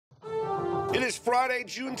It is Friday,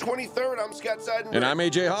 June 23rd. I'm Scott Seidenberg. And I'm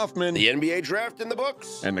AJ Hoffman. The NBA draft in the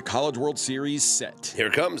books. And the College World Series set. Here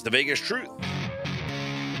comes the Vegas Truth.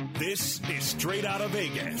 This is Straight Out of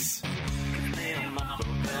Vegas.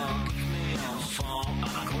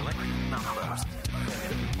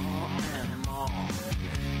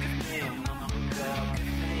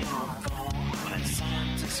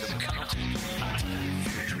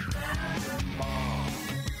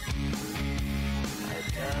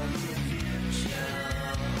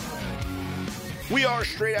 We are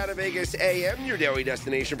Straight Out of Vegas AM, your daily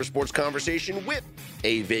destination for sports conversation with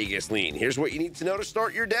a Vegas lean. Here's what you need to know to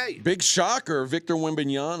start your day. Big shocker, Victor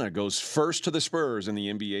Wembanyama goes first to the Spurs in the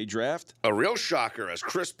NBA draft. A real shocker as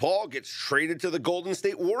Chris Paul gets traded to the Golden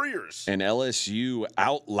State Warriors. And LSU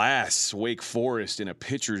outlasts Wake Forest in a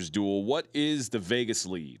pitcher's duel. What is the Vegas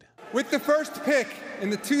lead? With the first pick in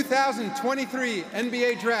the 2023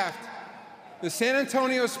 NBA draft, the San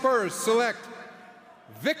Antonio Spurs select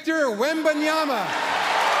Victor Wembanyama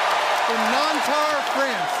from Nanterre,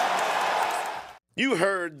 France. You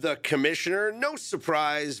heard the commissioner. No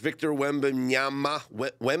surprise, Victor Wembanyama.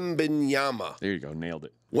 Wembanyama. There you go, nailed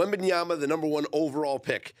it. Wembanyama, the number one overall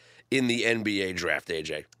pick in the NBA draft,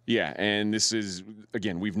 AJ. Yeah, and this is,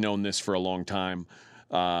 again, we've known this for a long time.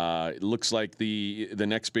 It looks like the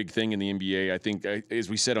next big thing in the NBA, I think, as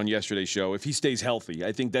we said on yesterday's show, if he stays healthy,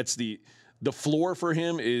 I think that's the floor for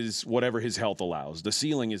him is whatever his health allows. The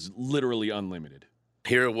ceiling is literally unlimited.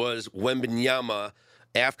 Here it was, Wembanyama,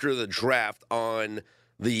 after the draft on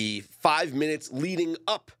the 5 minutes leading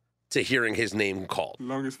up to hearing his name called.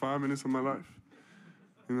 Longest 5 minutes of my life,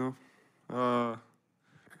 you know.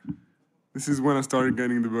 This is when I started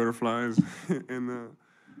getting the butterflies, and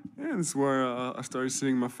this is where I started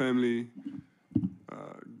seeing my family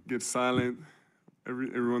get silent.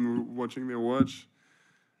 Everyone watching their watch.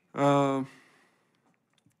 Then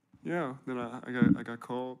I got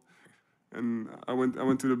called, and I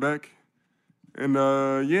went to the back, and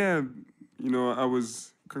I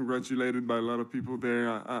was congratulated by a lot of people there.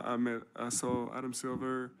 I saw Adam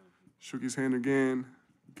Silver, shook his hand again,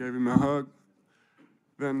 gave him a hug.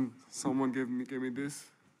 Then someone gave me this,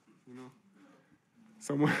 you know.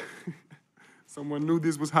 Someone knew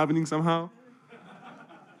this was happening somehow,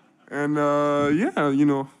 and I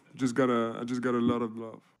just got a lot of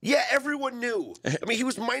love. Yeah, everyone knew. I mean, he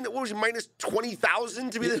was minus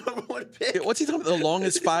 20,000 to be the number one pick? What's he talking about? The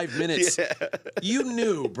longest 5 minutes? Yeah. You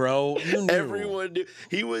knew, bro. You knew. Everyone knew.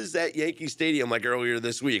 He was at Yankee Stadium like earlier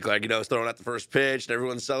this week, throwing out the first pitch, and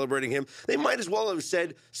everyone's celebrating him. They might as well have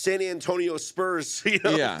said San Antonio Spurs,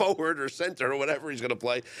 forward or center or whatever he's going to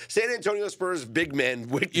play. San Antonio Spurs big man.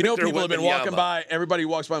 People have been walking by. Everybody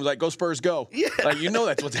walks by and is like, go Spurs, go. Yeah.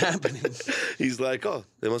 That's what's happening. He's like, oh,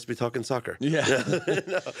 they must be talking soccer. Yeah.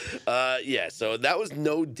 So that was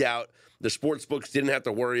no doubt. The sports books didn't have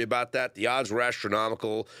to worry about that. The odds were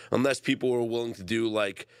astronomical unless people were willing to do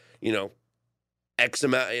X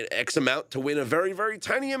amount to win a very, very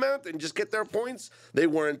tiny amount and just get their points. They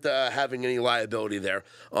weren't having any liability there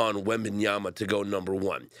on Wembanyama to go number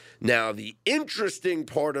one. Now, the interesting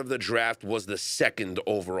part of the draft was the second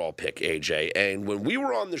overall pick, AJ. And when we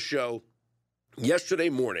were on the show yesterday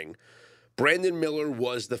morning, Brandon Miller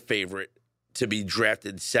was the favorite to be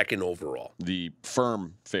drafted second overall. The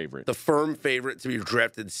firm favorite. The firm favorite to be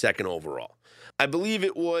drafted second overall. I believe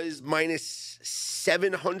it was minus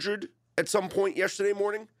 700 at some point yesterday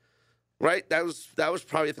morning, right? That was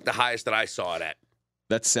probably, I think, the highest that I saw it at.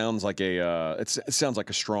 That sounds like it sounds like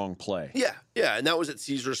a strong play. Yeah, and that was at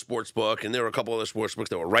Caesars Sportsbook, and there were a couple other sportsbooks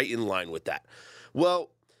that were right in line with that. Well,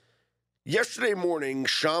 yesterday morning,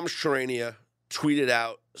 Shams Charania tweeted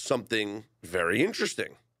out something very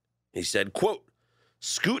interesting. He said, quote,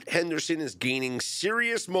 Scoot Henderson is gaining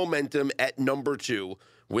serious momentum at number 2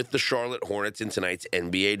 with the Charlotte Hornets in tonight's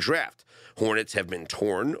NBA draft. Hornets have been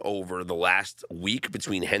torn over the last week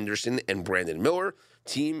between Henderson and Brandon Miller.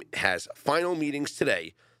 Team has final meetings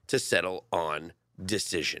today to settle on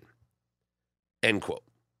decision. End quote.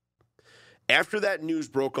 After that news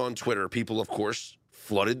broke on Twitter, people, of course,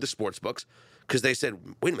 flooded the sports books because they said,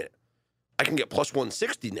 wait a minute, I can get plus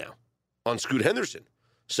 160 now on Scoot Henderson.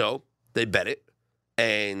 So they bet it,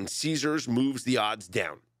 and Caesars moves the odds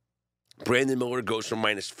down. Brandon Miller goes from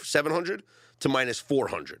minus 700 to minus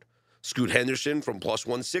 400. Scoot Henderson from plus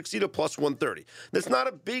 160 to plus 130. That's not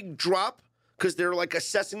a big drop because they're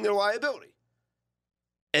assessing their liability.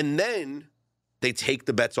 And then they take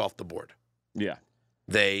the bets off the board. Yeah.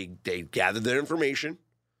 They gather their information,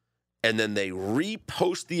 and then they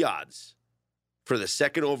repost the odds for the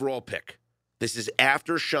second overall pick. This is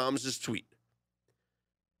after Shams' tweet.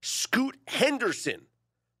 Scoot Henderson,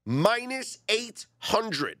 minus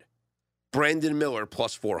 800. Brandon Miller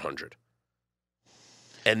plus 400.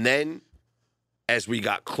 And then, as we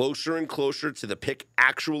got closer and closer to the pick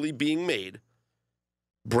actually being made,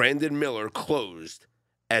 Brandon Miller closed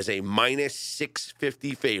as a minus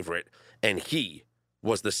 650 favorite, and he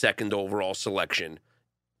was the second overall selection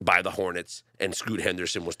by the Hornets, and Scoot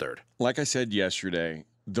Henderson was third. Like I said yesterday,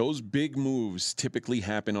 those big moves typically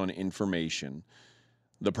happen on information.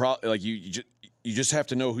 You just have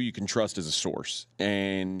to know who you can trust as a source.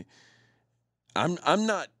 And I'm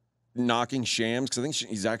not knocking Shams because I think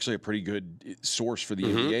he's actually a pretty good source for the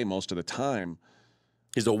NBA most of the time.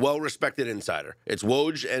 He's a well-respected insider. It's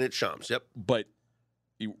Woj and it's Shams. Yep. But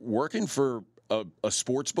working for a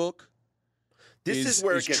sports book, this is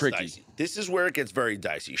where it gets tricky. dicey. This is where it gets very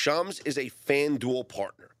dicey. Shams is a FanDuel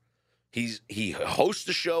partner. He hosts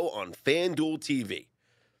the show on FanDuel TV.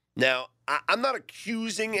 Now, I'm not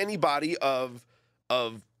accusing anybody of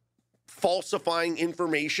falsifying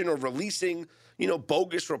information or releasing,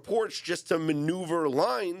 bogus reports just to maneuver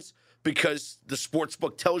lines because the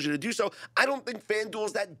sportsbook tells you to do so. I don't think FanDuel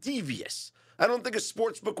is that devious. I don't think a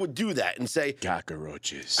sportsbook would do that and say,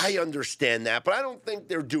 cockroaches. I understand that, but I don't think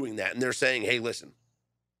they're doing that. And they're saying, hey, listen,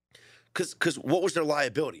 because what was their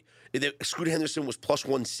liability? Scoot Henderson was plus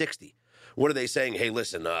 160. What are they saying? Hey,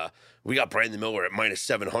 listen, we got Brandon Miller at minus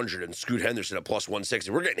 700 and Scoot Henderson at plus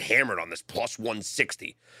 160. We're getting hammered on this plus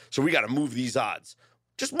 160. So we got to move these odds.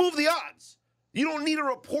 Just move the odds. You don't need a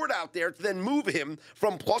report out there to then move him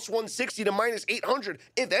from plus 160 to minus 800.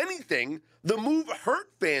 If anything, the move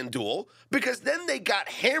hurt FanDuel because then they got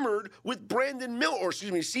hammered with Brandon Miller, or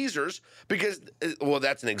Caesars, because, well,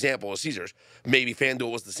 that's an example of Caesars. Maybe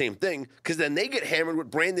FanDuel was the same thing because then they get hammered with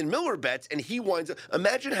Brandon Miller bets and he winds up.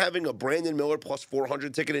 Imagine having a Brandon Miller plus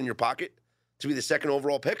 400 ticket in your pocket to be the second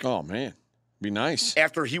overall pick. Oh, man. Be nice.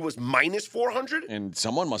 After he was minus 400? And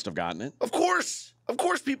someone must have gotten it. Of course. Of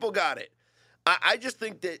course people got it. I just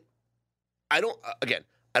think that I don't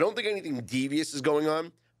think anything devious is going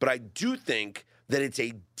on, but I do think that it's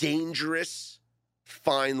a dangerous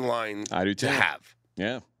fine line to have.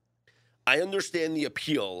 Yeah. I understand the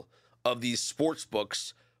appeal of these sports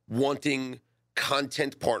books wanting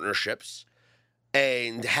content partnerships,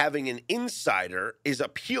 and having an insider is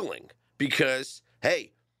appealing because,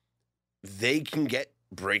 hey, they can get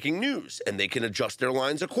breaking news and they can adjust their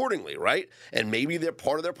lines accordingly, right? And maybe their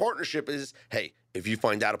part of their partnership is, hey, if you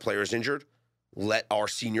find out a player is injured, let our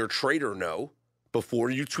senior trader know before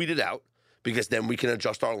you tweet it out, because then we can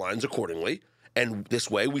adjust our lines accordingly. And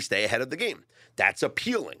this way we stay ahead of the game. That's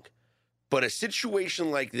appealing. But a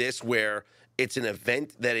situation like this where it's an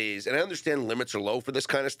event that is, and I understand limits are low for this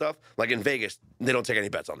kind of stuff. Like in Vegas, they don't take any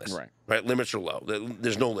bets on this. Right? Limits are low.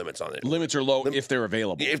 There's no limits on it. Limits are low if they're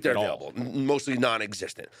available. If they're available. Mostly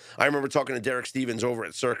non-existent. I remember talking to Derek Stevens over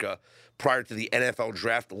at Circa prior to the NFL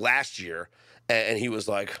draft last year, and he was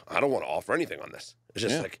like, I don't want to offer anything on this. It's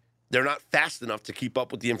just like they're not fast enough to keep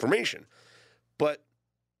up with the information. But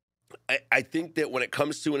I think that when it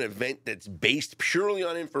comes to an event that's based purely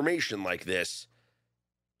on information like this,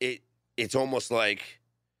 it's almost like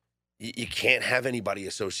you can't have anybody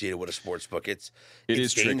associated with a sports book. It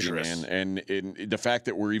is dangerous, tricky, man. And the fact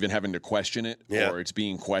that we're even having to question it, or it's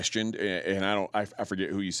being questioned, and I forget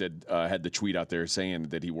who you said had the tweet out there saying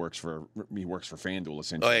that he works for FanDuel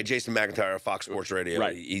essentially. Oh yeah, Jason McIntyre of Fox Sports Radio.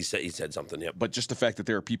 Right. He said something. Yeah. But just the fact that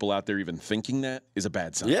there are people out there even thinking that is a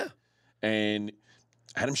bad sign. Yeah. And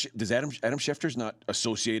Adam Schefter's not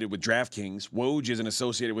associated with DraftKings. Woj isn't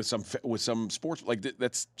associated with some sports. Like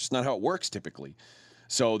that's just not how it works typically.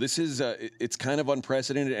 So this is it's kind of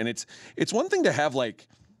unprecedented, and it's one thing to have like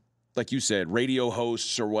you said, radio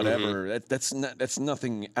hosts or whatever. That's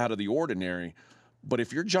nothing out of the ordinary. But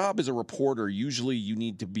if your job is a reporter, usually you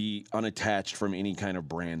need to be unattached from any kind of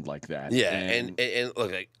brand like that. Yeah, and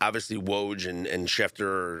look, like, obviously Woj and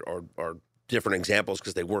Schefter are different examples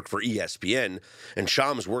because they work for ESPN, and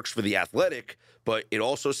Shams works for The Athletic, but it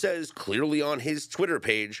also says clearly on his Twitter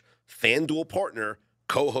page, FanDuel partner,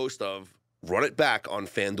 co-host of Run It Back on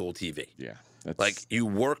FanDuel TV. Yeah. Like, you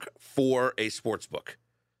work for a sports book,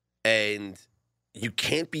 and you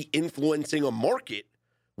can't be influencing a market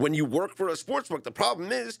when you work for a sports book. The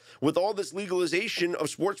problem is, with all this legalization of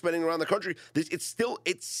sports betting around the country, it's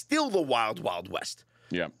still the wild, wild west.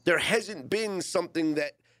 Yeah. There hasn't been something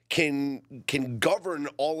that can govern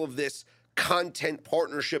all of this content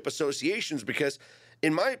partnership associations, because,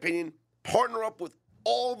 in my opinion, partner up with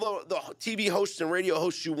all the TV hosts and radio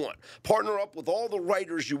hosts you want. Partner up with all the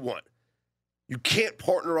writers you want. You can't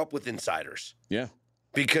partner up with insiders. Yeah.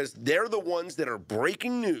 because they're the ones that are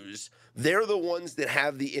breaking news. They're the ones that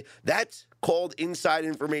have that's called inside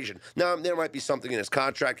information. Now, there might be something in his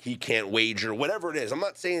contract he can't wager, whatever it is. I'm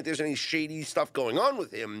not saying that there's any shady stuff going on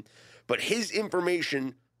with him, but his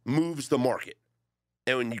information moves the market.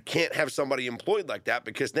 And when you can't have somebody employed like that,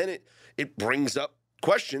 because then it brings up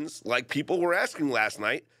questions like people were asking last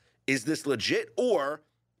night, is this legit or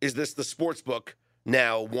is this the sports book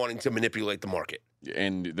now wanting to manipulate the market?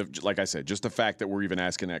 And like I said, just the fact that we're even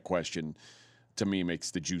asking that question, to me,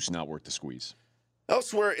 makes the juice not worth the squeeze.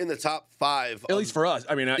 Elsewhere in the top 5. At least for us.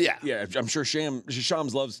 I mean, yeah, I'm sure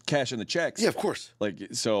Shams loves cashing the checks. Yeah, of course.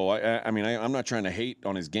 I'm not trying to hate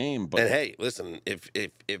on his game, but and hey, listen, if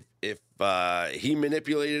he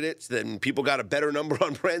manipulated it, then people got a better number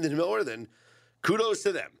on Brandon Miller, then kudos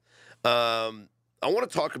to them. I want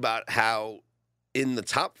to talk about how in the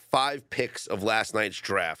top 5 picks of last night's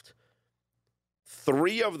draft,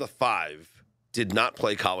 3 of the 5 did not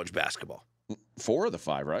play college basketball. 4 of the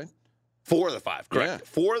 5, right? 4 of the 5, correct.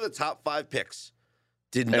 Yeah. 4 of the top 5 picks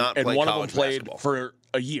did not play college basketball. And one of them played for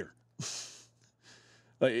a year.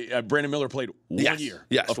 Brandon Miller played 1 year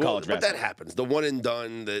of college basketball. But that happens. The one and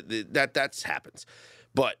done, that happens.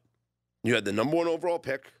 But you had the number 1 overall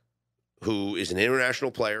pick, who is an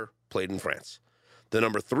international player, played in France. The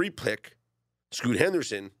number 3 pick, Scoot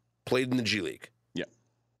Henderson, played in the G League. Yeah.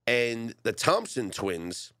 And the Thompson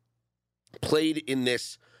twins played in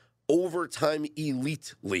this overtime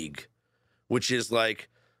elite league, which is like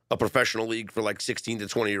a professional league for like 16 to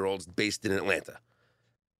 20-year-olds based in Atlanta.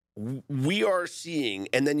 We are seeing,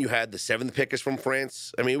 and then you had the 7th pick is from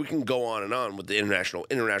France. I mean, we can go on and on with the international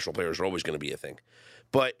players are always going to be a thing.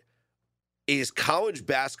 But is college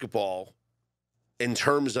basketball, in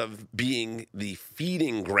terms of being the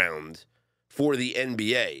feeding ground for the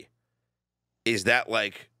NBA, is that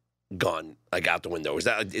like gone, like out the window? Is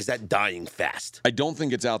that dying fast? I don't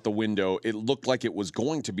think it's out the window. It looked like it was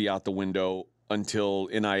going to be out the window until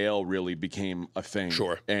NIL really became a thing.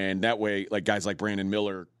 Sure. And that way, like guys like Brandon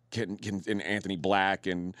Miller can and Anthony Black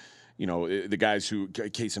and, you know, the guys who,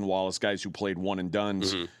 Case and Wallace, guys who played one and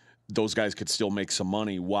dones, those guys could still make some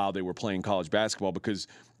money while they were playing college basketball, because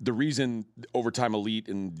the reason Overtime Elite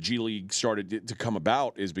and G League started to come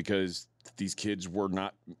about is because these kids were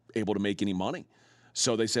not able to make any money.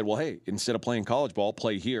 So they said, well, hey, instead of playing college ball,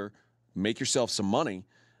 play here, make yourself some money.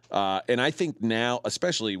 And I think now,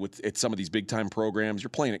 especially at some of these big-time programs, you're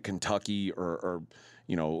playing at Kentucky or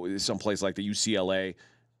you know, someplace like the UCLA,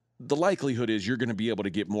 the likelihood is you're going to be able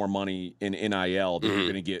to get more money in NIL than you're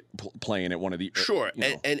going to get playing at one of the sure, you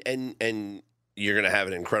know. and you're going to have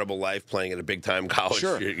an incredible life playing at a big-time college.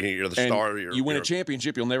 Sure. You're the and star. You win a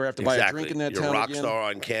championship, you'll never have to buy a drink in that you're town a rock again. star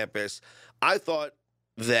on campus. I thought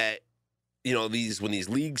that, you know, when these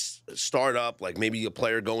leagues start up, like maybe a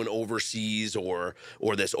player going overseas or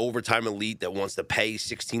this Overtime Elite that wants to pay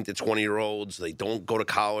 16 to 20-year-olds, they don't go to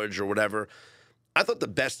college or whatever. I thought the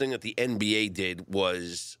best thing that the NBA did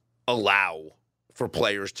was allow for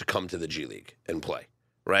players to come to the G League and play,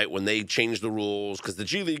 right? When they changed the rules, because the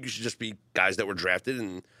G League should just be guys that were drafted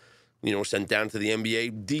and, you know, sent down to the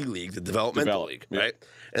NBA D League, the developmental league, right?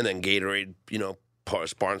 And then Gatorade, you know,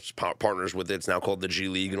 partners with it. It's now called the G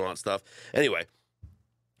League and all that stuff. Anyway,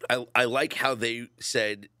 I like how they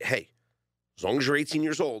said, hey, as long as you're 18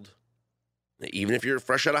 years old, even if you're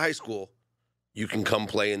fresh out of high school, you can come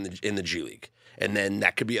play in the G League. And then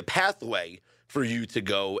that could be a pathway for you to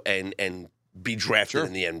go and be drafted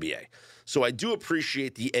in the NBA. So I do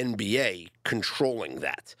appreciate the NBA controlling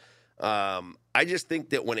that. I just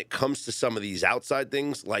think that when it comes to some of these outside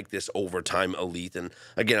things, like this Overtime Elite, and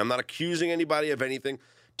again, I'm not accusing anybody of anything,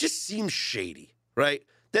 just seems shady, right?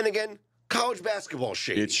 Then again, college basketball is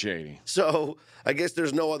shady. It's shady. So I guess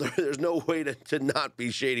there's no way to not be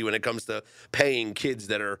shady when it comes to paying kids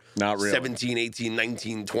that are not really 17, 18,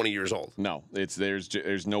 19, 20 years old. No,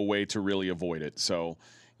 there's no way to really avoid it. So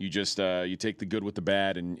you just you take the good with the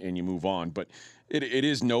bad and you move on. But it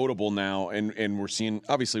is notable now, and we're seeing,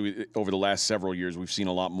 obviously, over the last several years, we've seen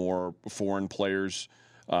a lot more foreign players.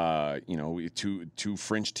 You know, two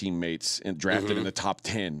French teammates drafted in the top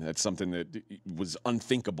 10. That's something that was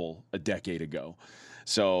unthinkable a decade ago.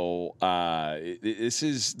 So this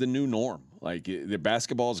is the new norm. Like, the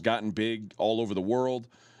basketball's gotten big all over the world.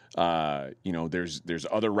 You know, there's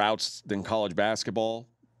other routes than college basketball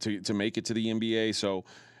to make it to the NBA. So,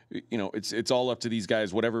 you know, it's all up to these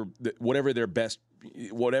guys, whatever best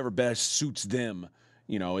suits them,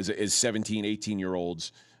 you know, as 17,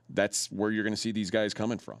 18-year-olds. that's where you're going to see these guys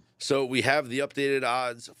coming from. So we have the updated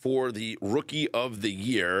odds for the Rookie of the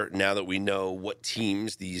Year now that we know what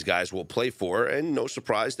teams these guys will play for. And no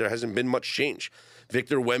surprise, there hasn't been much change.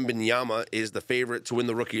 Victor Wembanyama is the favorite to win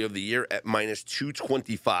the Rookie of the Year at minus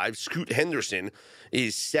 225. Scoot Henderson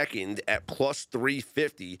is second at plus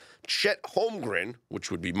 350. Chet Holmgren,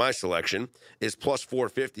 which would be my selection, is plus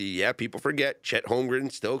 450. Yeah, people forget. Chet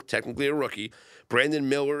Holmgren, still technically a rookie. Brandon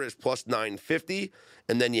Miller is plus 950.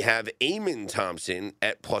 And then you have Amen Thompson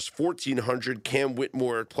at plus 1,400. Cam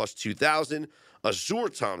Whitmore plus 2,000.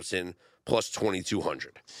 Azur Thompson plus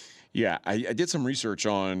 2,200. Yeah, I did some research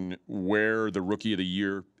on where the Rookie of the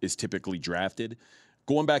Year is typically drafted.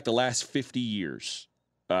 Going back the last 50 years,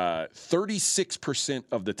 36%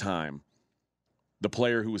 of the time, the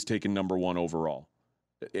player who was taken number one overall,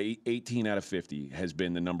 18 out of 50 has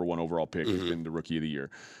been the number one overall pick, has been the Rookie of the Year.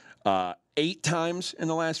 8 times in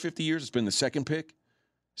the last 50 years, it's been the second pick.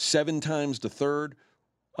 7 times the third.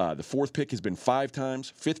 The fourth pick has been 5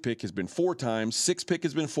 times. Fifth pick has been 4 times. Sixth pick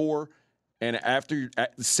has been 4. And after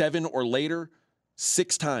 7 or later,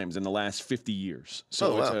 6 times in the last 50 years.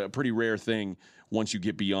 So it's a pretty rare thing once you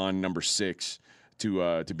get beyond number 6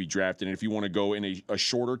 to be drafted. And if you want to go in a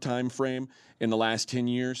shorter time frame, in the last 10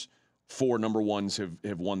 years, 4 number ones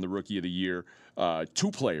have won the Rookie of the Year. 2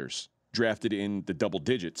 players drafted in the double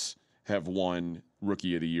digits have won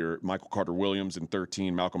Rookie of the Year. Michael Carter-Williams in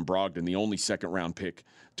 13, Malcolm Brogdon, the only second-round pick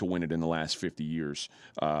to win it in the last 50 years,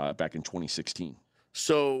 back in 2016.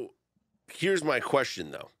 So here's my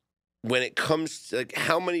question, though. When it comes to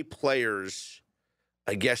how many players,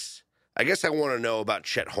 I guess I want to know about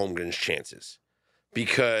Chet Holmgren's chances,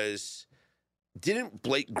 because didn't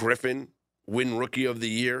Blake Griffin win Rookie of the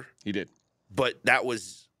Year? He did. But that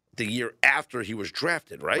was the year after he was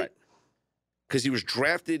drafted, right? Because he was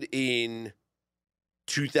drafted in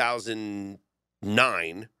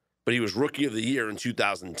 2009, but he was Rookie of the Year in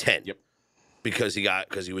 2010. Yep. Because he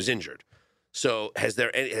was injured. So has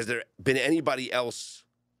there been anybody else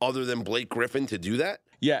other than Blake Griffin to do that?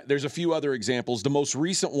 Yeah, there's a few other examples. The most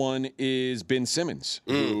recent one is Ben Simmons,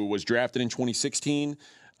 who was drafted in 2016,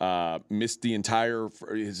 missed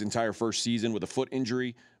his entire first season with a foot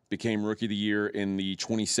injury, became Rookie of the Year in the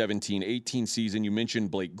 2017-18 season. You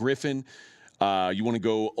mentioned Blake Griffin. You want to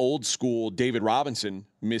go old school, David Robinson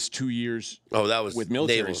missed 2 years with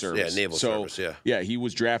military service. Yeah, naval service, yeah. Yeah, he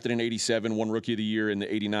was drafted in 87, won Rookie of the Year in the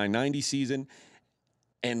 89-90 season.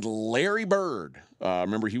 And Larry Bird,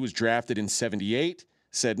 remember he was drafted in 78,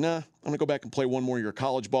 said, nah, I'm going to go back and play one more year of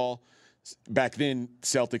college ball. Back then,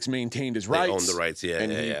 Celtics maintained his rights. They owned the rights, yeah.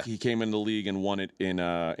 And he came into the league and won it in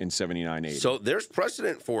 79-80. So there's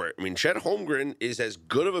precedent for it. I mean, Chet Holmgren is as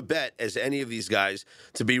good of a bet as any of these guys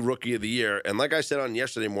to be Rookie of the Year. And like I said on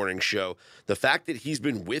yesterday morning's show, the fact that he's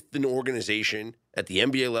been with an organization at the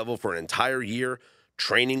NBA level for an entire year,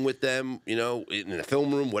 training with them, in the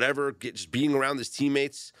film room, whatever, just being around his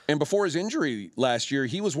teammates. And before his injury last year,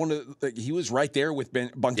 he was he was right there with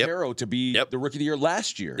Banchero to be the Rookie of the Year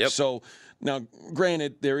last year. Yep. So now,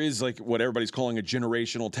 granted, there is what everybody's calling a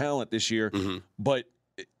generational talent this year, but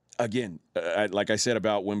again, like I said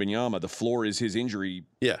about Wembanyama, the floor is his injury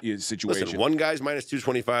situation. Listen, one guy's minus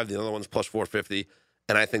 225, the other one's plus 450,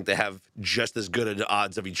 and I think they have just as good an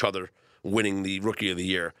odds of each other winning the Rookie of the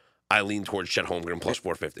Year. I lean towards Chet Holmgren plus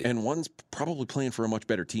 450. And one's probably playing for a much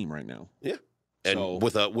better team right now. Yeah. And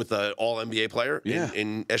with a all NBA player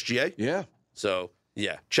in SGA. Yeah. So,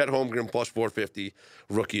 yeah, Chet Holmgren plus 450,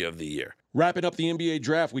 Rookie of the Year. Wrapping up the NBA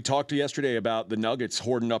draft, we talked yesterday about the Nuggets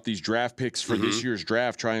hoarding up these draft picks for this year's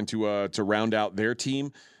draft, trying to round out their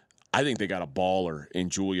team. I think they got a baller in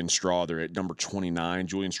Julian Strawther at number 29.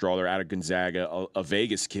 Julian Strawther out of Gonzaga, a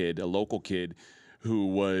Vegas kid, a local kid, who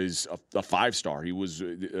was a 5-star. He was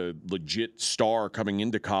a legit star coming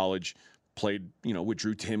into college, played, with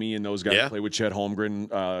Drew Timme and those guys, played with Chet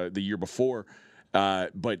Holmgren the year before.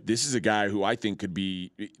 But this is a guy who I think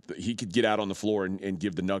he could get out on the floor and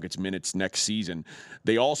give the Nuggets minutes next season.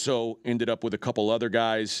 They also ended up with a couple other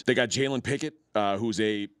guys. They got Jalen Pickett, who's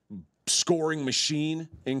a scoring machine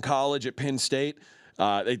in college at Penn State.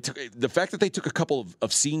 The fact that they took a couple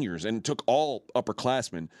of seniors and took all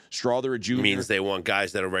upperclassmen, Strawther a junior, means they want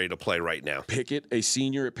guys that are ready to play right now. Pickett, a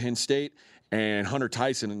senior at Penn State, and Hunter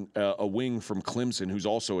Tyson, a wing from Clemson, who's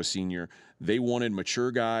also a senior. They wanted mature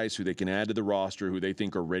guys who they can add to the roster, who they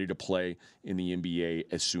think are ready to play in the NBA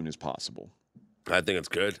as soon as possible. I think it's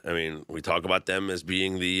good. I mean, we talk about them as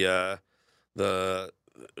being the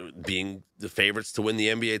favorites to win the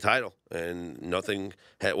NBA title, and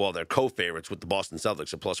they're co-favorites with the Boston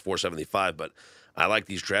Celtics at plus 475. But I like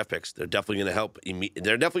these draft picks. They're definitely going to help.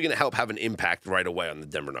 They're definitely going to help have an impact right away on the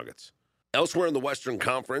Denver Nuggets. Elsewhere in the Western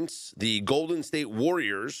Conference, the Golden State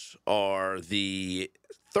Warriors are the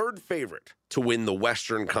third favorite to win the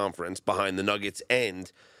Western Conference behind the Nuggets and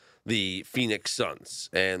the Phoenix Suns.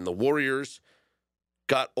 And the Warriors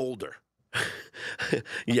got older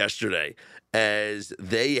yesterday as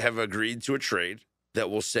they have agreed to a trade that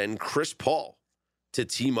will send Chris Paul to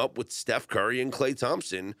team up with Steph Curry and Klay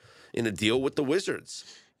Thompson in a deal with the Wizards.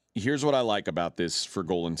 Here's what I like about this for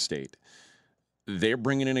Golden State. They're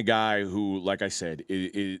bringing in a guy who, like I said,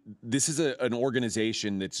 this is an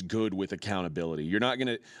organization that's good with accountability. You're not going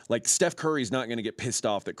to, like, Steph Curry's not going to get pissed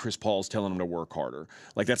off that Chris Paul's telling him to work harder.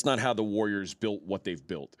 Like, that's not how the Warriors built what they've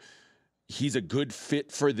built. He's a good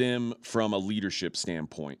fit for them from a leadership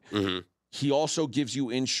standpoint. Mm-hmm. He also gives you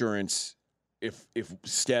insurance if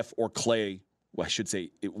Steph or Klay, well, I should say,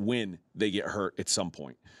 when they get hurt at some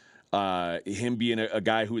point. Him being a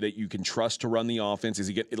guy that you can trust to run the offense. Is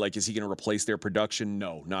he going to replace their production?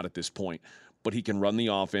 No, not at this point. But he can run the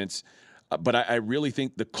offense. But I really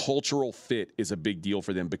think the cultural fit is a big deal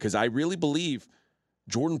for them because I really believe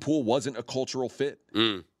Jordan Poole wasn't a cultural fit.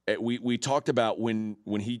 We talked about when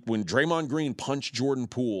Draymond Green punched Jordan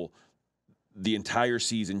Poole, the entire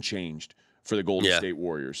season changed for the Golden State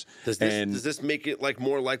Warriors. Does this make it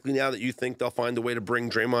more likely now that you think they'll find a way to bring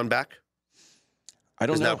Draymond back? I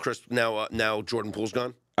don't know. Now Jordan Poole's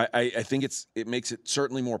gone? I think it makes it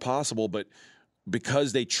certainly more possible, but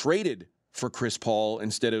because they traded for Chris Paul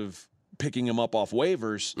instead of picking him up off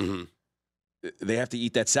waivers, they have to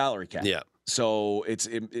eat that salary cap. Yeah. So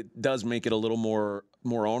it does make it a little more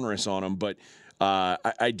onerous on them, but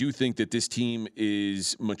I do think that this team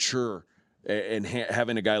is mature, and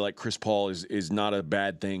having a guy like Chris Paul is not a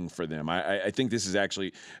bad thing for them. I think this is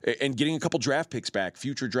actually, and getting a couple draft picks back,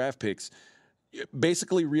 future draft picks,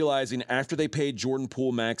 basically realizing after they paid Jordan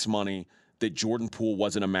Poole max money that Jordan Poole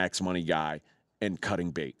wasn't a max money guy and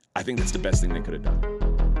cutting bait. I think that's the best thing they could have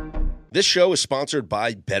done. This show is sponsored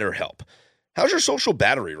by BetterHelp. How's your social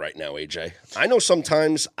battery right now, AJ? I know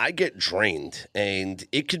sometimes I get drained, and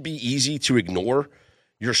it could be easy to ignore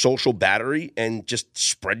your social battery and just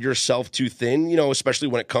spread yourself too thin, especially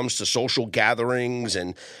when it comes to social gatherings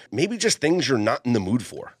and maybe just things you're not in the mood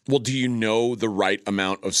for. Well, do you know the right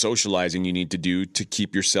amount of socializing you need to do to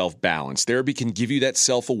keep yourself balanced? Therapy can give you that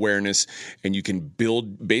self-awareness, and you can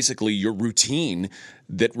build basically your routine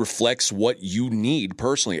that reflects what you need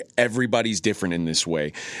personally. Everybody's different in this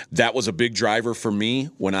way. That was a big driver for me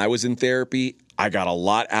when I was in therapy. I got a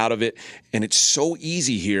lot out of it, and it's so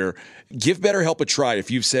easy here. Give BetterHelp a try.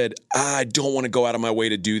 If you've said, I don't want to go out of my way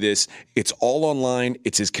to do this, it's all online,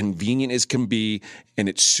 it's as convenient as can be, and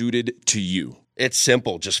it's suited to you. It's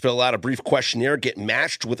simple. Just fill out a brief questionnaire, get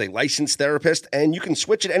matched with a licensed therapist, and you can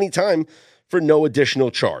switch at any time for no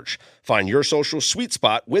additional charge. Find your social sweet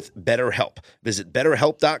spot with BetterHelp. Visit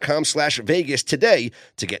BetterHelp.com/Vegas today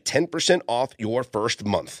to get 10% off your first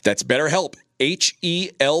month. That's BetterHelp,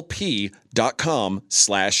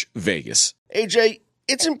 HELP.com/Vegas. AJ,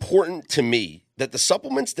 it's important to me that the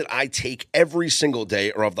supplements that I take every single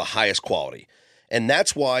day are of the highest quality. And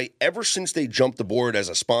that's why ever since they jumped aboard as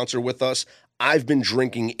a sponsor with us, I've been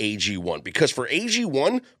drinking AG1, because for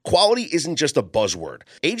AG1, quality isn't just a buzzword.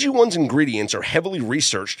 AG1's ingredients are heavily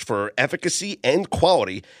researched for efficacy and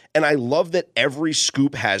quality, and I love that every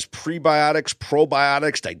scoop has prebiotics,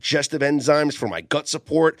 probiotics, digestive enzymes for my gut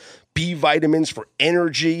support, B vitamins for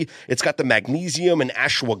energy. It's got the magnesium and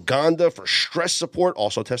ashwagandha for stress support,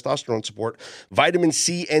 also testosterone support, vitamin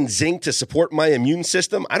C and zinc to support my immune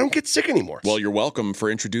system. I don't get sick anymore. Well, you're welcome for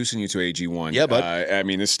introducing you to AG1. Yeah, bud. I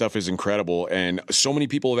mean, this stuff is incredible, and so many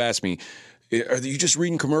people have asked me, are you just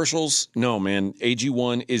reading commercials? No, man.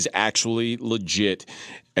 AG1 is actually legit,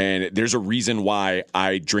 and there's a reason why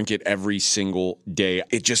I drink it every single day.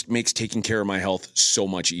 It just makes taking care of my health so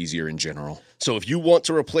much easier in general. So if you want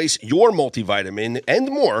to replace your multivitamin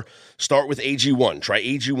and more, start with AG1. Try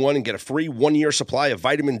AG1 and get a free 1-year supply of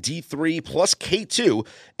vitamin D3 plus K2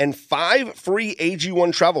 and 5 free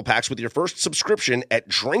AG1 travel packs with your first subscription at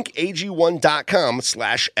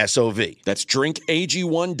drinkag1.com/SOV. That's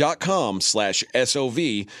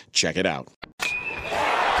drinkag1.com/SOV. Check it out.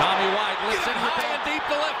 Tommy White lifts it high and deep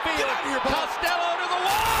to left field. Costello to the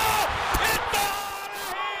wall. It's out of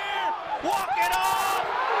here. Walk it off.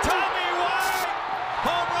 Tommy White.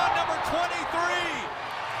 Home run number 23.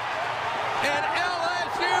 And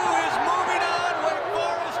LSU is moving on. Wake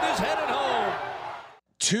Forest is headed home.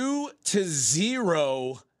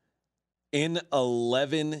 2-0 in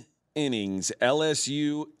 11 innings.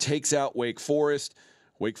 LSU takes out Wake Forest.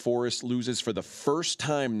 Wake Forest loses for the first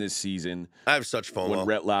time this season. I have such FOMO. When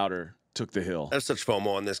Rhett Lauder took the hill. I have such FOMO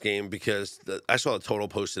on this game because I saw the total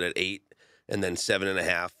posted at 8 and then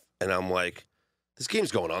 7.5. and I'm like, this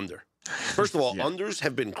game's going under. First of all, unders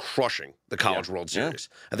have been crushing the College World Series.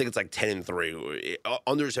 I think it's like 10-3.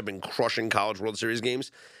 Unders have been crushing College World Series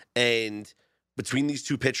games. And between these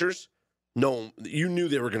two pitchers, no, you knew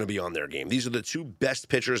they were going to be on their game. These are the two best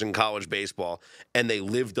pitchers in college baseball, and they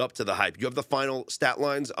lived up to the hype. You have the final stat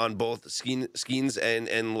lines on both Skeens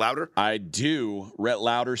and Lauder? I do. Rhett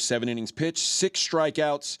Lauder, 7 innings pitched, 6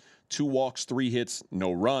 strikeouts, 2 walks, 3 hits,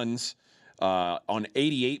 no runs on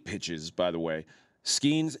 88 pitches, by the way.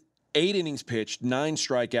 Skeens, 8 innings pitched, 9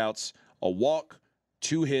 strikeouts, a walk,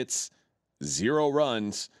 2 hits, 0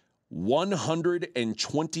 runs,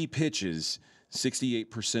 120 pitches,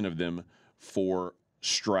 68% of them for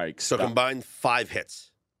strikes. So combined 5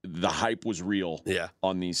 hits. The hype was real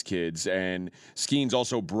on these kids. And Skeens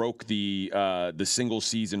also broke the single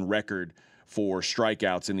season record for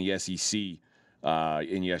strikeouts in the SEC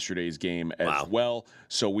in yesterday's game as well.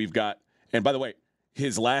 So we've got, and by the way,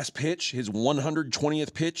 his last pitch, his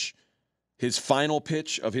 120th pitch, his final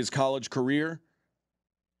pitch of his college career,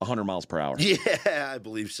 100 miles per hour. Yeah, I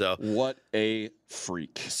believe so. What a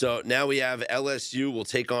freak. So now we have LSU will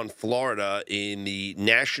take on Florida in the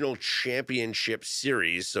National Championship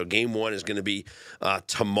Series. So game 1 is going to be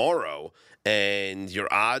tomorrow. And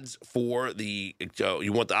your odds for the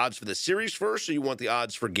you want the odds for the series first, or you want the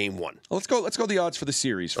odds for game 1? Let's go the odds for the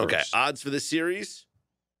series first. Okay, odds for the series,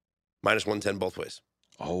 -110 both ways.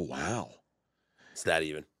 Oh, wow. It's that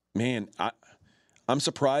even. Man, I'm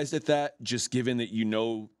surprised at that, just given that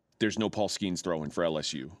there's no Paul Skeens throwing for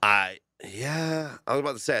LSU. I was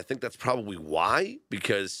about to say, I think that's probably why,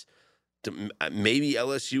 because maybe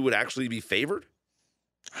LSU would actually be favored.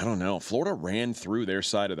 I don't know. Florida ran through their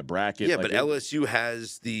side of the bracket. Yeah, but LSU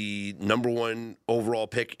has the number 1 overall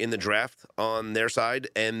pick in the draft on their side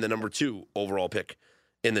and the number 2 overall pick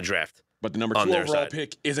in the draft. But the number 2 overall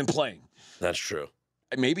pick isn't playing. That's true.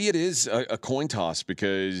 Maybe it is a coin toss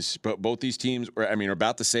because both these teams are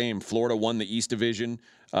about the same. Florida won the East Division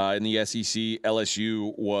in the SEC.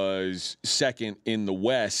 LSU was second in the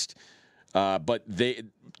West, but they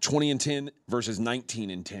 20-10 versus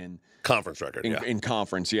 19-10 conference record in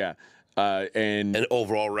conference. Yeah, and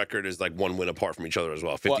overall record is like 1 win apart from each other as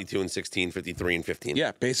well. 52-16, 53-15.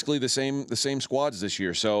 Yeah, basically the same squads this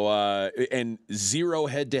year. So and 0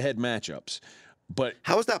 head-to-head matchups. But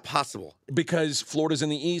how is that possible? Because Florida's in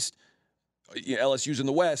the East, LSU's in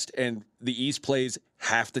the West, and the East plays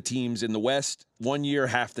half the teams in the West one year,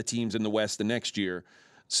 half the teams in the West the next year.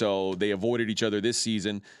 So they avoided each other this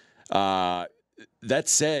season. That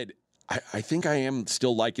said, I think I am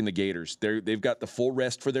still liking the Gators. They've got the full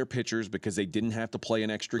rest for their pitchers because they didn't have to play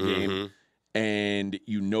an extra game. And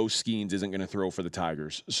Skeens isn't going to throw for the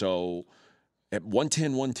Tigers. So at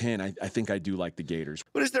 110, I think I do like the Gators.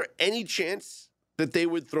 But is there any chance that they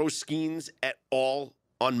would throw Skeens at all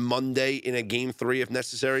on Monday in a game 3 if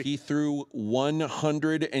necessary? He threw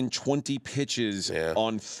 120 pitches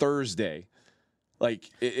on Thursday.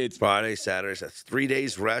 Like it's Friday, Saturday. So that's 3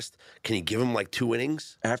 days rest. Can you give him like 2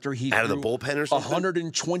 innings after he out of the bullpen or something?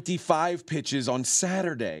 125 pitches on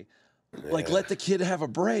Saturday. Yeah. Like let the kid have a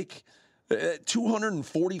break.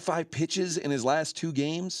 245 pitches in his last 2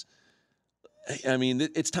 games. I mean,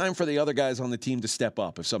 it's time for the other guys on the team to step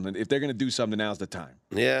up. If they're going to do something, now's the time.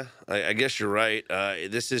 Yeah, I guess you're right.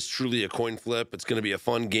 This is truly a coin flip. It's going to be a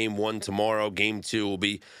fun game 1 tomorrow. Game 2 will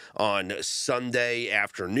be on Sunday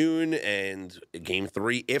afternoon, and game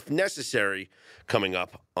 3, if necessary, coming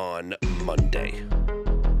up on Monday.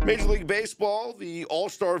 Major League Baseball, the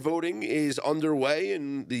All-Star voting is underway,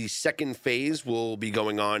 and the second phase will be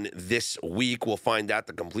going on this week. We'll find out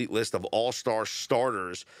the complete list of All-Star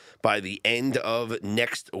starters by the end of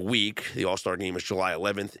next week. The All-Star game is July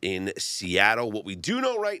 11th in Seattle. What we do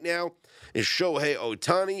know right now is Shohei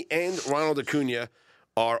Ohtani and Ronald Acuna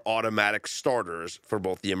are automatic starters for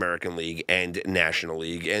both the American League and National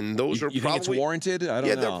League. And those are you probably... think it's warranted? I don't know.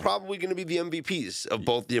 Yeah, they're probably going to be the MVPs of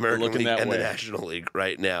both the American League and the National League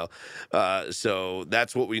right now. So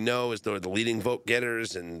that's what we know is they're the leading vote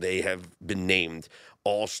getters, and they have been named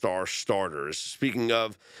all-star starters. Speaking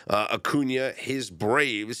of Acuna, his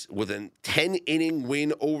Braves with a 10-inning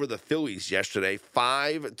win over the Phillies yesterday,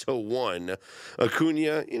 5-1.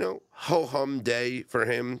 Acuna, ho-hum day for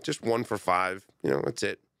him, just 1 for 5. That's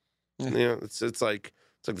it. It's like,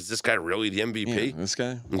 is this guy really the MVP? Yeah, this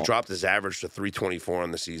guy he dropped his average to 324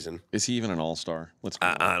 on the season. Is he even an all-star?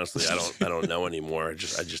 Honestly, I don't know anymore. I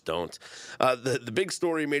just don't. The big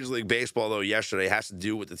story in Major League Baseball though yesterday has to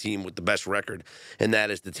do with the team with the best record, and that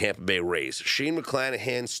is the Tampa Bay Rays. Shane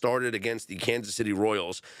McClanahan started against the Kansas City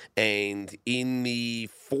Royals, and in the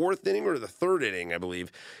 4th inning or the 3rd inning, I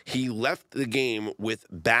believe, he left the game with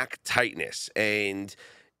back tightness, and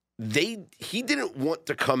he didn't want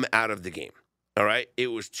to come out of the game. All right. It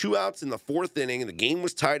was 2 outs in the 4th inning, and the game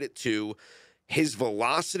was tied at 2. His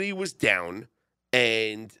velocity was down,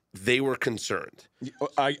 and they were concerned.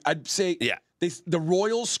 I'd say the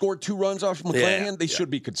Royals scored 2 runs off McClanahan. They should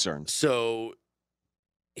be concerned. So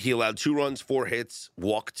he allowed 2 runs, 4 hits,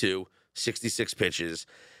 walked 2, 66 pitches.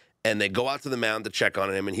 And they go out to the mound to check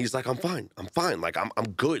on him, and he's like, I'm fine. Like, I'm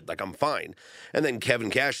good. Like, I'm fine. And then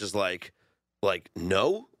Kevin Cash is like,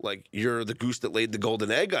 no, like, you're the goose that laid the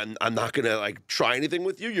golden egg. I'm not going to, like, try anything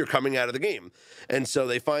with you. You're coming out of the game. And so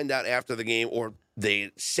they find out after the game, or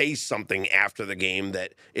they say something after the game,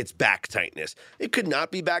 that it's back tightness. It could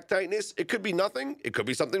not be back tightness. It could be nothing. It could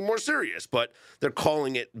be something more serious, but they're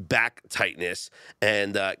calling it back tightness.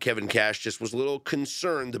 And Kevin Cash just was a little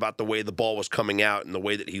concerned about the way the ball was coming out and the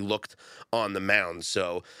way that he looked on the mound.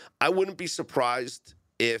 So I wouldn't be surprised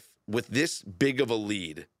if, with this big of a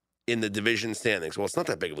lead in the division standings, well, it's not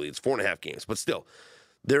that big of a lead. It's 4.5 games, but still,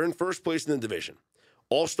 they're in first place in the division.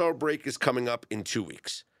 All-Star break is coming up in 2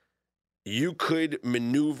 weeks. You could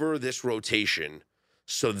maneuver this rotation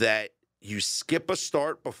so that you skip a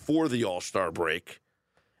start before the All-Star break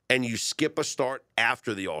and you skip a start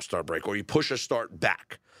after the All-Star break, or you push a start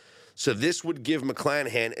back. So this would give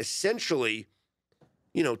McClanahan essentially,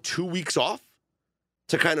 2 weeks off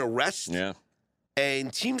to kind of rest. Yeah.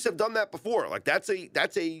 And teams have done that before. Like, that's a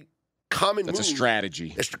common move. That's a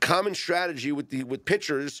strategy. It's a common strategy with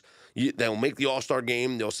pitchers. They'll make the All-Star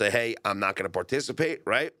game. They'll say, hey, I'm not going to participate,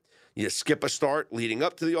 right? You skip a start leading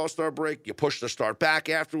up to the All-Star break. You push the start back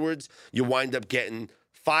afterwards. You wind up getting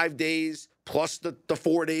 5 days plus the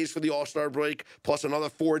 4 days for the All-Star break, plus another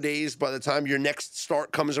 4 days by the time your next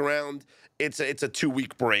start comes around. It's a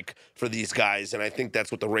 2-week break for these guys, and I think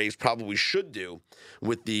that's what the Rays probably should do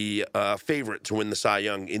with the favorite to win the Cy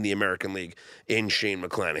Young in the American League in Shane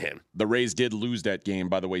McClanahan. The Rays did lose that game,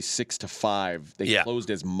 by the way, 6-5. They closed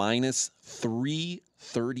as minus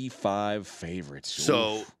 335 favorites.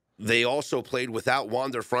 So Oof. They also played without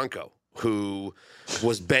Wander Franco, who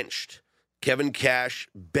was benched. Kevin Cash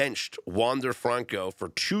benched Wander Franco for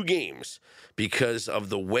 2 games because of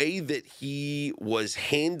the way that he was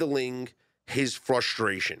handling his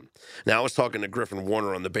frustration. Now, I was talking to Griffin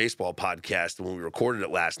Warner on the baseball podcast when we recorded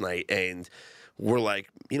it last night, and we're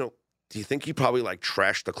like, do you think he probably,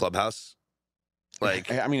 trashed the clubhouse?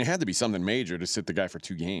 Like, I mean, it had to be something major to sit the guy for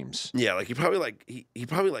 2 games. Yeah, he probably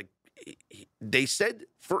they said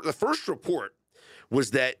the first report was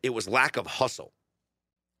that it was lack of hustle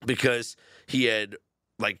because he had,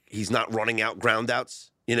 he's not running out ground outs,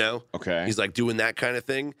 Okay. He's doing that kind of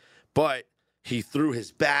thing. But he threw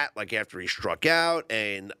his bat after he struck out,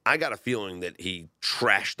 and I got a feeling that he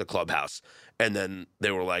trashed the clubhouse. And then they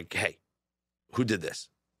were like, hey, who did this?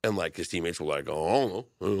 And his teammates were like, oh,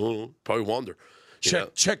 I don't know, probably Wander.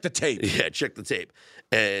 Check the tape. Yeah, check the tape.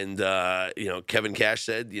 And, Kevin Cash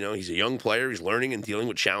said, he's a young player. He's learning and dealing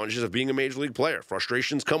with challenges of being a major league player.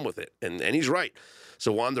 Frustrations come with it. And he's right.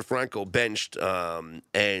 So Wander Franco benched.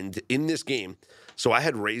 And in this game, so I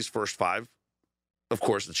had Rays first 5. Of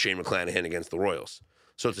course, it's Shane McClanahan against the Royals.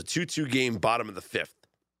 So it's a 2-2 game, bottom of the 5th.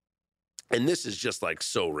 And this is just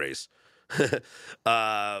so Rays.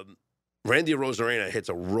 Randy Arozarena hits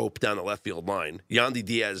a rope down the left field line. Yandy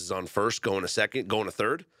Diaz is on first, going to second, going to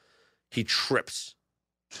third. He trips.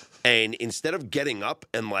 And instead of getting up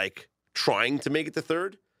and trying to make it to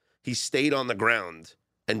third, he stayed on the ground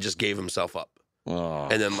and just gave himself up. Oh.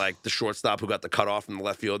 And then the shortstop who got the cutoff from the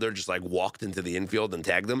left fielder just walked into the infield and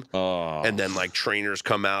tagged him. Oh. And then trainers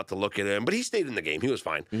come out to look at him, but he stayed in the game. He was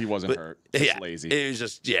fine. He wasn't hurt. Just lazy. It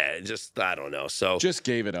was just I don't know. So just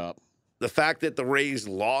gave it up. The fact that the Rays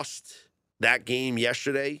lost that game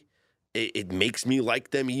yesterday, it makes me like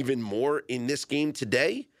them even more in this game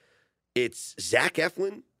today. It's Zach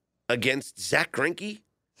Eflin against Zach Greinke.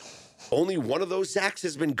 Only one of those Zachs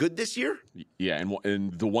has been good this year. Yeah,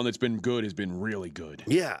 and the one that's been good has been really good.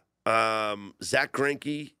 Yeah. Zach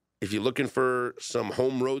Greinke, if you're looking for some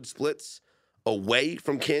home road splits, away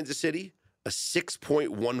from Kansas City, a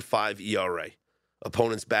 6.15 ERA.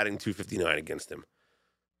 Opponents batting .259 against him.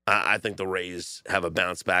 I think the Rays have a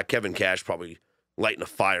bounce back. Kevin Cash probably lighting a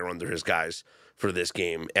fire under his guys for this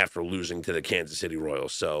game after losing to the Kansas City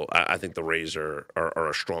Royals. So I think the Rays are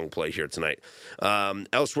a strong play here tonight.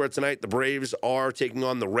 Elsewhere tonight, the Braves are taking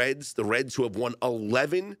on the Reds. The Reds who have won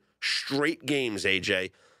 11 straight games, AJ.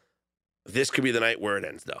 This could be the night where it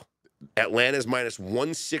ends, though. Atlanta's minus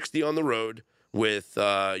 160 on the road with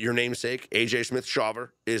your namesake, AJ Smith-Shawver,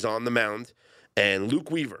 is on the mound. And Luke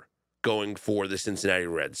Weaver going for the Cincinnati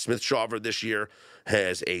Reds. Smith-Shawver this year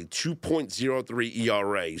has a 2.03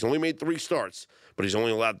 ERA. He's only made 3 starts, but he's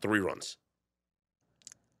only allowed 3 runs.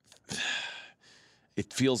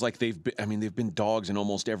 it feels like they've been dogs in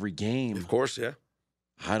almost every game. Of course, yeah.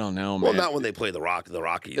 I don't know, man. Well, not when they play the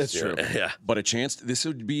Rockies. That's true. Yeah. But this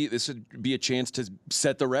would be a chance to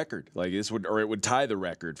set the record. Like it would tie the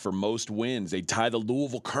record for most wins. They'd tie the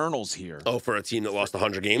Louisville Colonels here. Oh, for a team that lost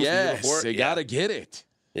 100 games the year before? Yes, they got to get it.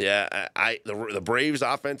 Yeah, the Braves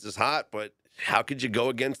offense is hot, but how could you go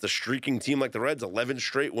against a streaking team like the Reds? 11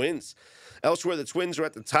 straight wins. Elsewhere, the Twins are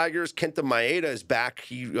at the Tigers. Kenta Maeda is back.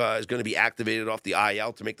 He is going to be activated off the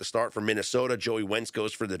IL to make the start for Minnesota. Joey Wentz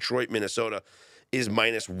goes for Detroit. Minnesota is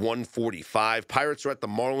minus 145. Pirates are at the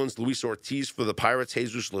Marlins. Luis Ortiz for the Pirates.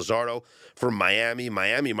 Jesus Luzardo for Miami.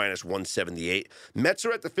 Miami minus 178. Mets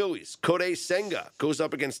are at the Phillies. Kodai Senga goes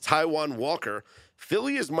up against Taijuan Walker.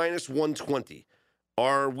 Philly is minus 120.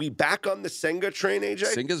 Are we back on the Senga train,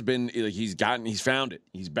 AJ? Senga's been he's found it.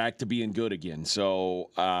 He's back to being good again. So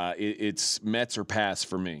it's Mets or pass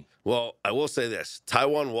for me. Well, I will say this.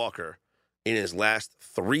 Taijuan Walker, in his last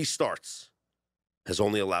 3 starts, has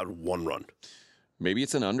only allowed 1 run. Maybe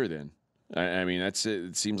it's an under then. I mean, it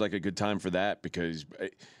seems like a good time for that because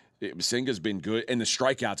Senga's been good, and the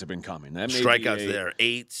strikeouts have been coming. Strikeouts there,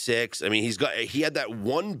 8, 6. I mean, he had that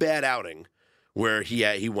one bad outing where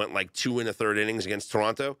he went like 2 1/3 innings against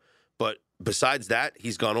Toronto. But besides that,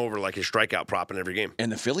 he's gone over like his strikeout prop in every game. And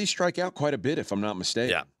the Phillies strike out quite a bit, if I'm not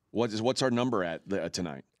mistaken. Yeah. What's our number at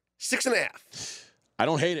tonight? 6.5. I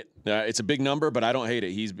don't hate it. It's a big number, but I don't hate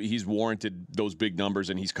it. He's warranted those big numbers,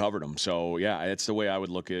 and he's covered them. So, yeah, that's the way I would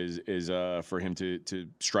look is for him to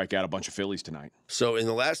strike out a bunch of Phillies tonight. So, in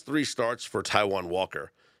the last 3 starts for Taijuan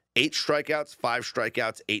Walker, 8 strikeouts, 5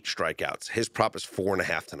 strikeouts, 8 strikeouts. His prop is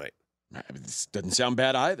 4.5 tonight. This doesn't sound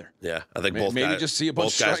bad either. Yeah, I think both maybe guys, just see a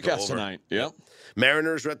bunch of strikeouts tonight. Yep.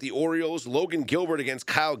 Mariners are at the Orioles. Logan Gilbert against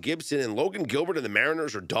Kyle Gibson, and Logan Gilbert and the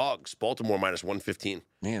Mariners are dogs. Baltimore minus 115.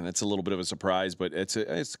 Man, that's a little bit of a surprise, but it's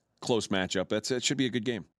a close matchup. It should be a good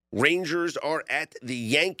game. Rangers are at the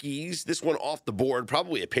Yankees. This one off the board,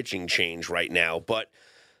 probably a pitching change right now, but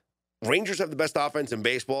Rangers have the best offense in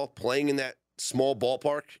baseball, playing in that small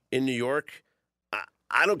ballpark in New York.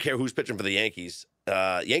 I don't care who's pitching for the Yankees.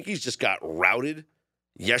 Yankees just got routed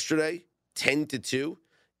yesterday, 10-2.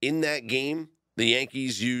 In that game, the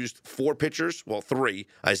Yankees used 4 pitchers. Well, 3.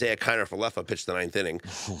 Isaiah Kiner-Falefa pitched the 9th inning.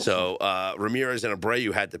 So Ramirez and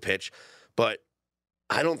Abreu had to pitch. But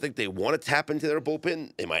I don't think they want to tap into their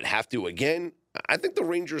bullpen. They might have to again. I think the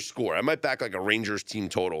Rangers score. I might back like a Rangers team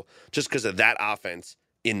total just because of that offense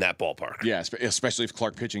in that ballpark. Yeah, especially if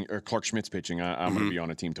Clark Schmidt's pitching. I'm going to be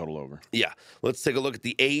on a team total over. Yeah. Let's take a look at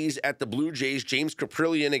the A's at the Blue Jays. James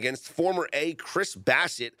Caprillion against former A Chris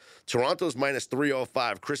Bassett. Toronto's minus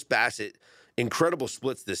 305. Chris Bassett, incredible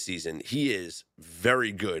splits this season. He is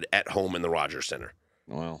very good at home in the Rogers Center.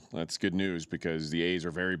 Well, that's good news because the A's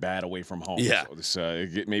are very bad away from home. Yeah. So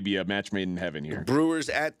this may be a match made in heaven here. Brewers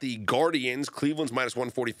at the Guardians. Cleveland's minus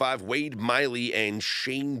 145. Wade Miley and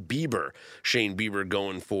Shane Bieber. Shane Bieber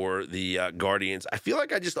going for the Guardians. I feel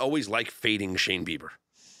like I just always like fading Shane Bieber.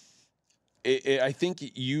 I think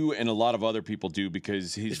you and a lot of other people do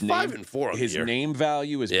because his name 5-4 his name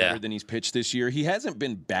value is better than he's pitched this year. He hasn't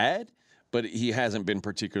been bad, but he hasn't been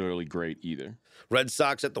particularly great either. Red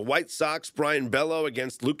Sox at the White Sox. Brian Bello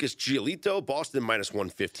against Lucas Giolito. Boston minus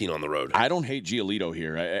 115 on the road. I don't hate Giolito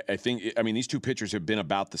here. I think these two pitchers have been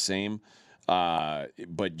about the same.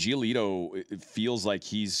 But Giolito, it feels like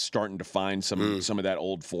he's starting to find some of that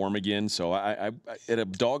old form again. So I at a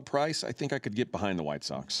dog price, I think I could get behind the White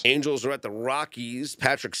Sox. Angels are at the Rockies.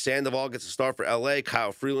 Patrick Sandoval gets a start for L.A.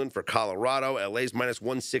 Kyle Freeland for Colorado. L.A.'s minus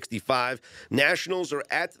 165. Nationals are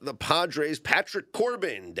at the Padres. Patrick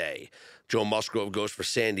Corbin Day. Joe Musgrove goes for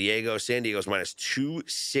San Diego. San Diego's minus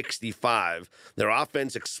 265. Their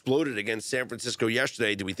offense exploded against San Francisco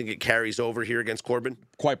yesterday. Do we think it carries over here against Corbin?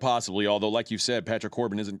 Quite possibly, although, like you said, Patrick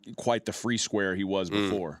Corbin isn't quite the free square he was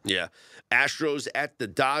before. Yeah. Astros at the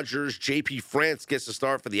Dodgers. J.P. France gets a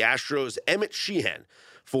start for the Astros. Emmett Sheehan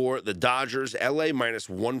for the Dodgers. L.A. minus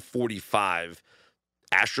 145.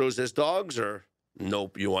 Astros as dogs or...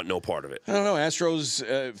 Nope, you want no part of it. I don't know.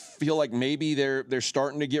 Astros feel like maybe they're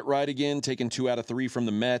starting to get right again, taking 2 out of 3 from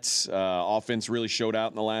the Mets. Offense really showed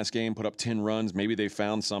out in the last game, put up 10 runs. Maybe they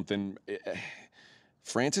found something.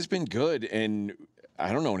 France has been good, and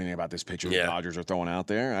I don't know anything about this pitcher the Dodgers are throwing out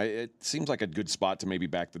there. It seems like a good spot to maybe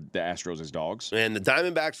back the Astros as dogs. And the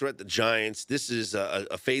Diamondbacks are at the Giants. This is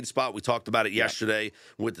a fade spot. We talked about it yesterday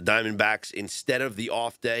with the Diamondbacks. Instead of the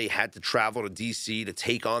off day, had to travel to D.C. to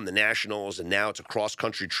take on the Nationals, and now it's a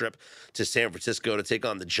cross-country trip to San Francisco to take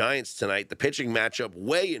on the Giants tonight. The pitching matchup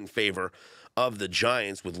way in favor of the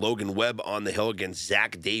Giants with Logan Webb on the hill against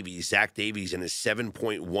Zach Davies. Zach Davies in his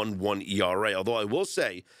 7.11 ERA. Although I will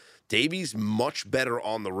say, Davy's much better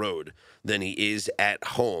on the road than he is at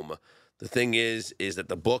home. The thing is that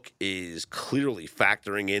the book is clearly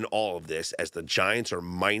factoring in all of this as the Giants are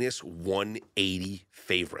minus 180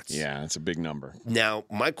 favorites. Yeah, that's a big number. Now,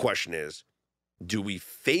 my question is, do we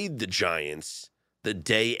fade the Giants the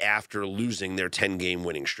day after losing their 10-game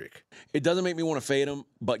winning streak? It doesn't make me want to fade them,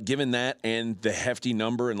 but given that and the hefty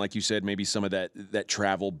number, and like you said, maybe some of that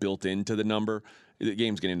travel built into the number, the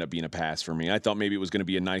game's going to end up being a pass for me. I thought maybe it was going to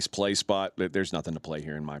be a nice play spot, but there's nothing to play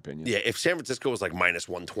here in my opinion. Yeah, if San Francisco was like minus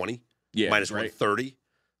 120, minus right. 130,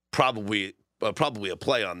 probably a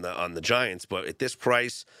play on the Giants, but at this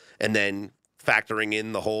price and then factoring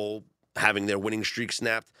in the whole having their winning streak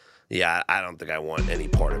snapped, yeah, I don't think I want any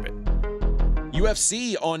part of it.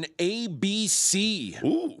 UFC on ABC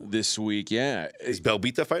this week, yeah. Is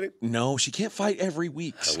Belbita fighting? No, she can't fight every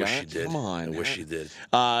week, Scott. I wish she did. Come on. I wish she did.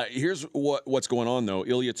 Here's what's going on, though.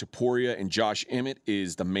 Ilia Topuria and Josh Emmett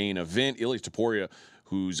is the main event. Ilia Topuria,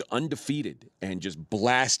 who's undefeated and just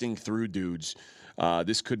blasting through dudes.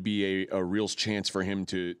 This could be a real chance for him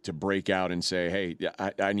to break out and say, hey,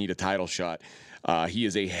 I need a title shot. He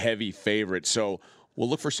is a heavy favorite. So we'll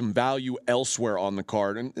look for some value elsewhere on the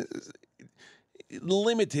card. And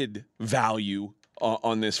limited value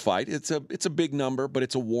on this fight. It's a big number, but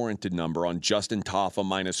it's a warranted number on Justin Tafa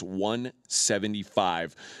minus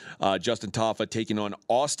 175. Justin Tafa taking on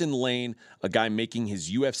Austin Lane, a guy making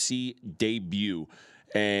his UFC debut.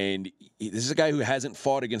 And this is a guy who hasn't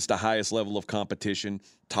fought against the highest level of competition.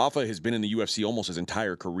 Tafa has been in the UFC almost his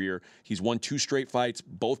entire career. He's won 2 straight fights,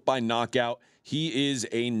 both by knockout. He is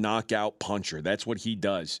a knockout puncher. That's what he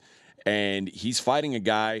does. And he's fighting a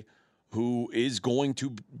guy who is going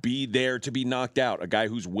to be there to be knocked out, a guy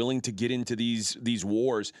who's willing to get into these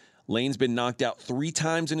wars. Lane's been knocked out 3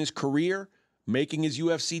 times in his career, making his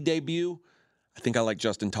UFC debut. I think I like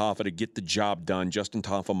Justin Tafa to get the job done. Justin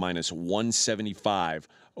Tafa minus 175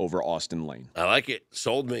 over Austin Lane. I like it.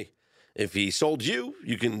 Sold me. If he sold you,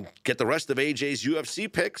 you can get the rest of AJ's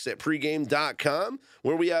UFC picks at pregame.com,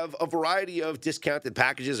 where we have a variety of discounted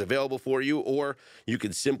packages available for you, or you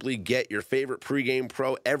can simply get your favorite pregame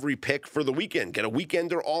pro every pick for the weekend. Get a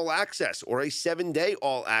weekender all access or a 7-day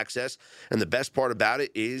all access. And the best part about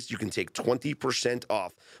it is you can take 20%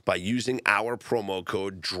 off by using our promo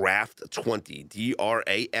code DRAFT20,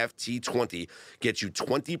 DRAFT20. Gets you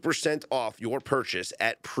 20% off your purchase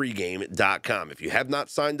at pregame.com. If you have not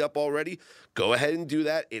signed up already, go ahead and do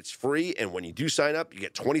that. It's free, and when you do sign up, you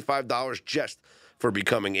get $25 just for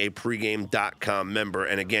becoming a pregame.com member.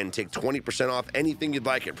 And again, take 20% off anything you'd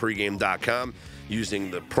like at pregame.com using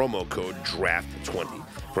the promo code DRAFT20.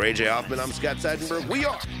 For AJ Hoffman, I'm Scott Seidenberg. We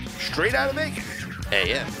are Straight Out of Vegas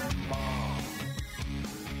AM.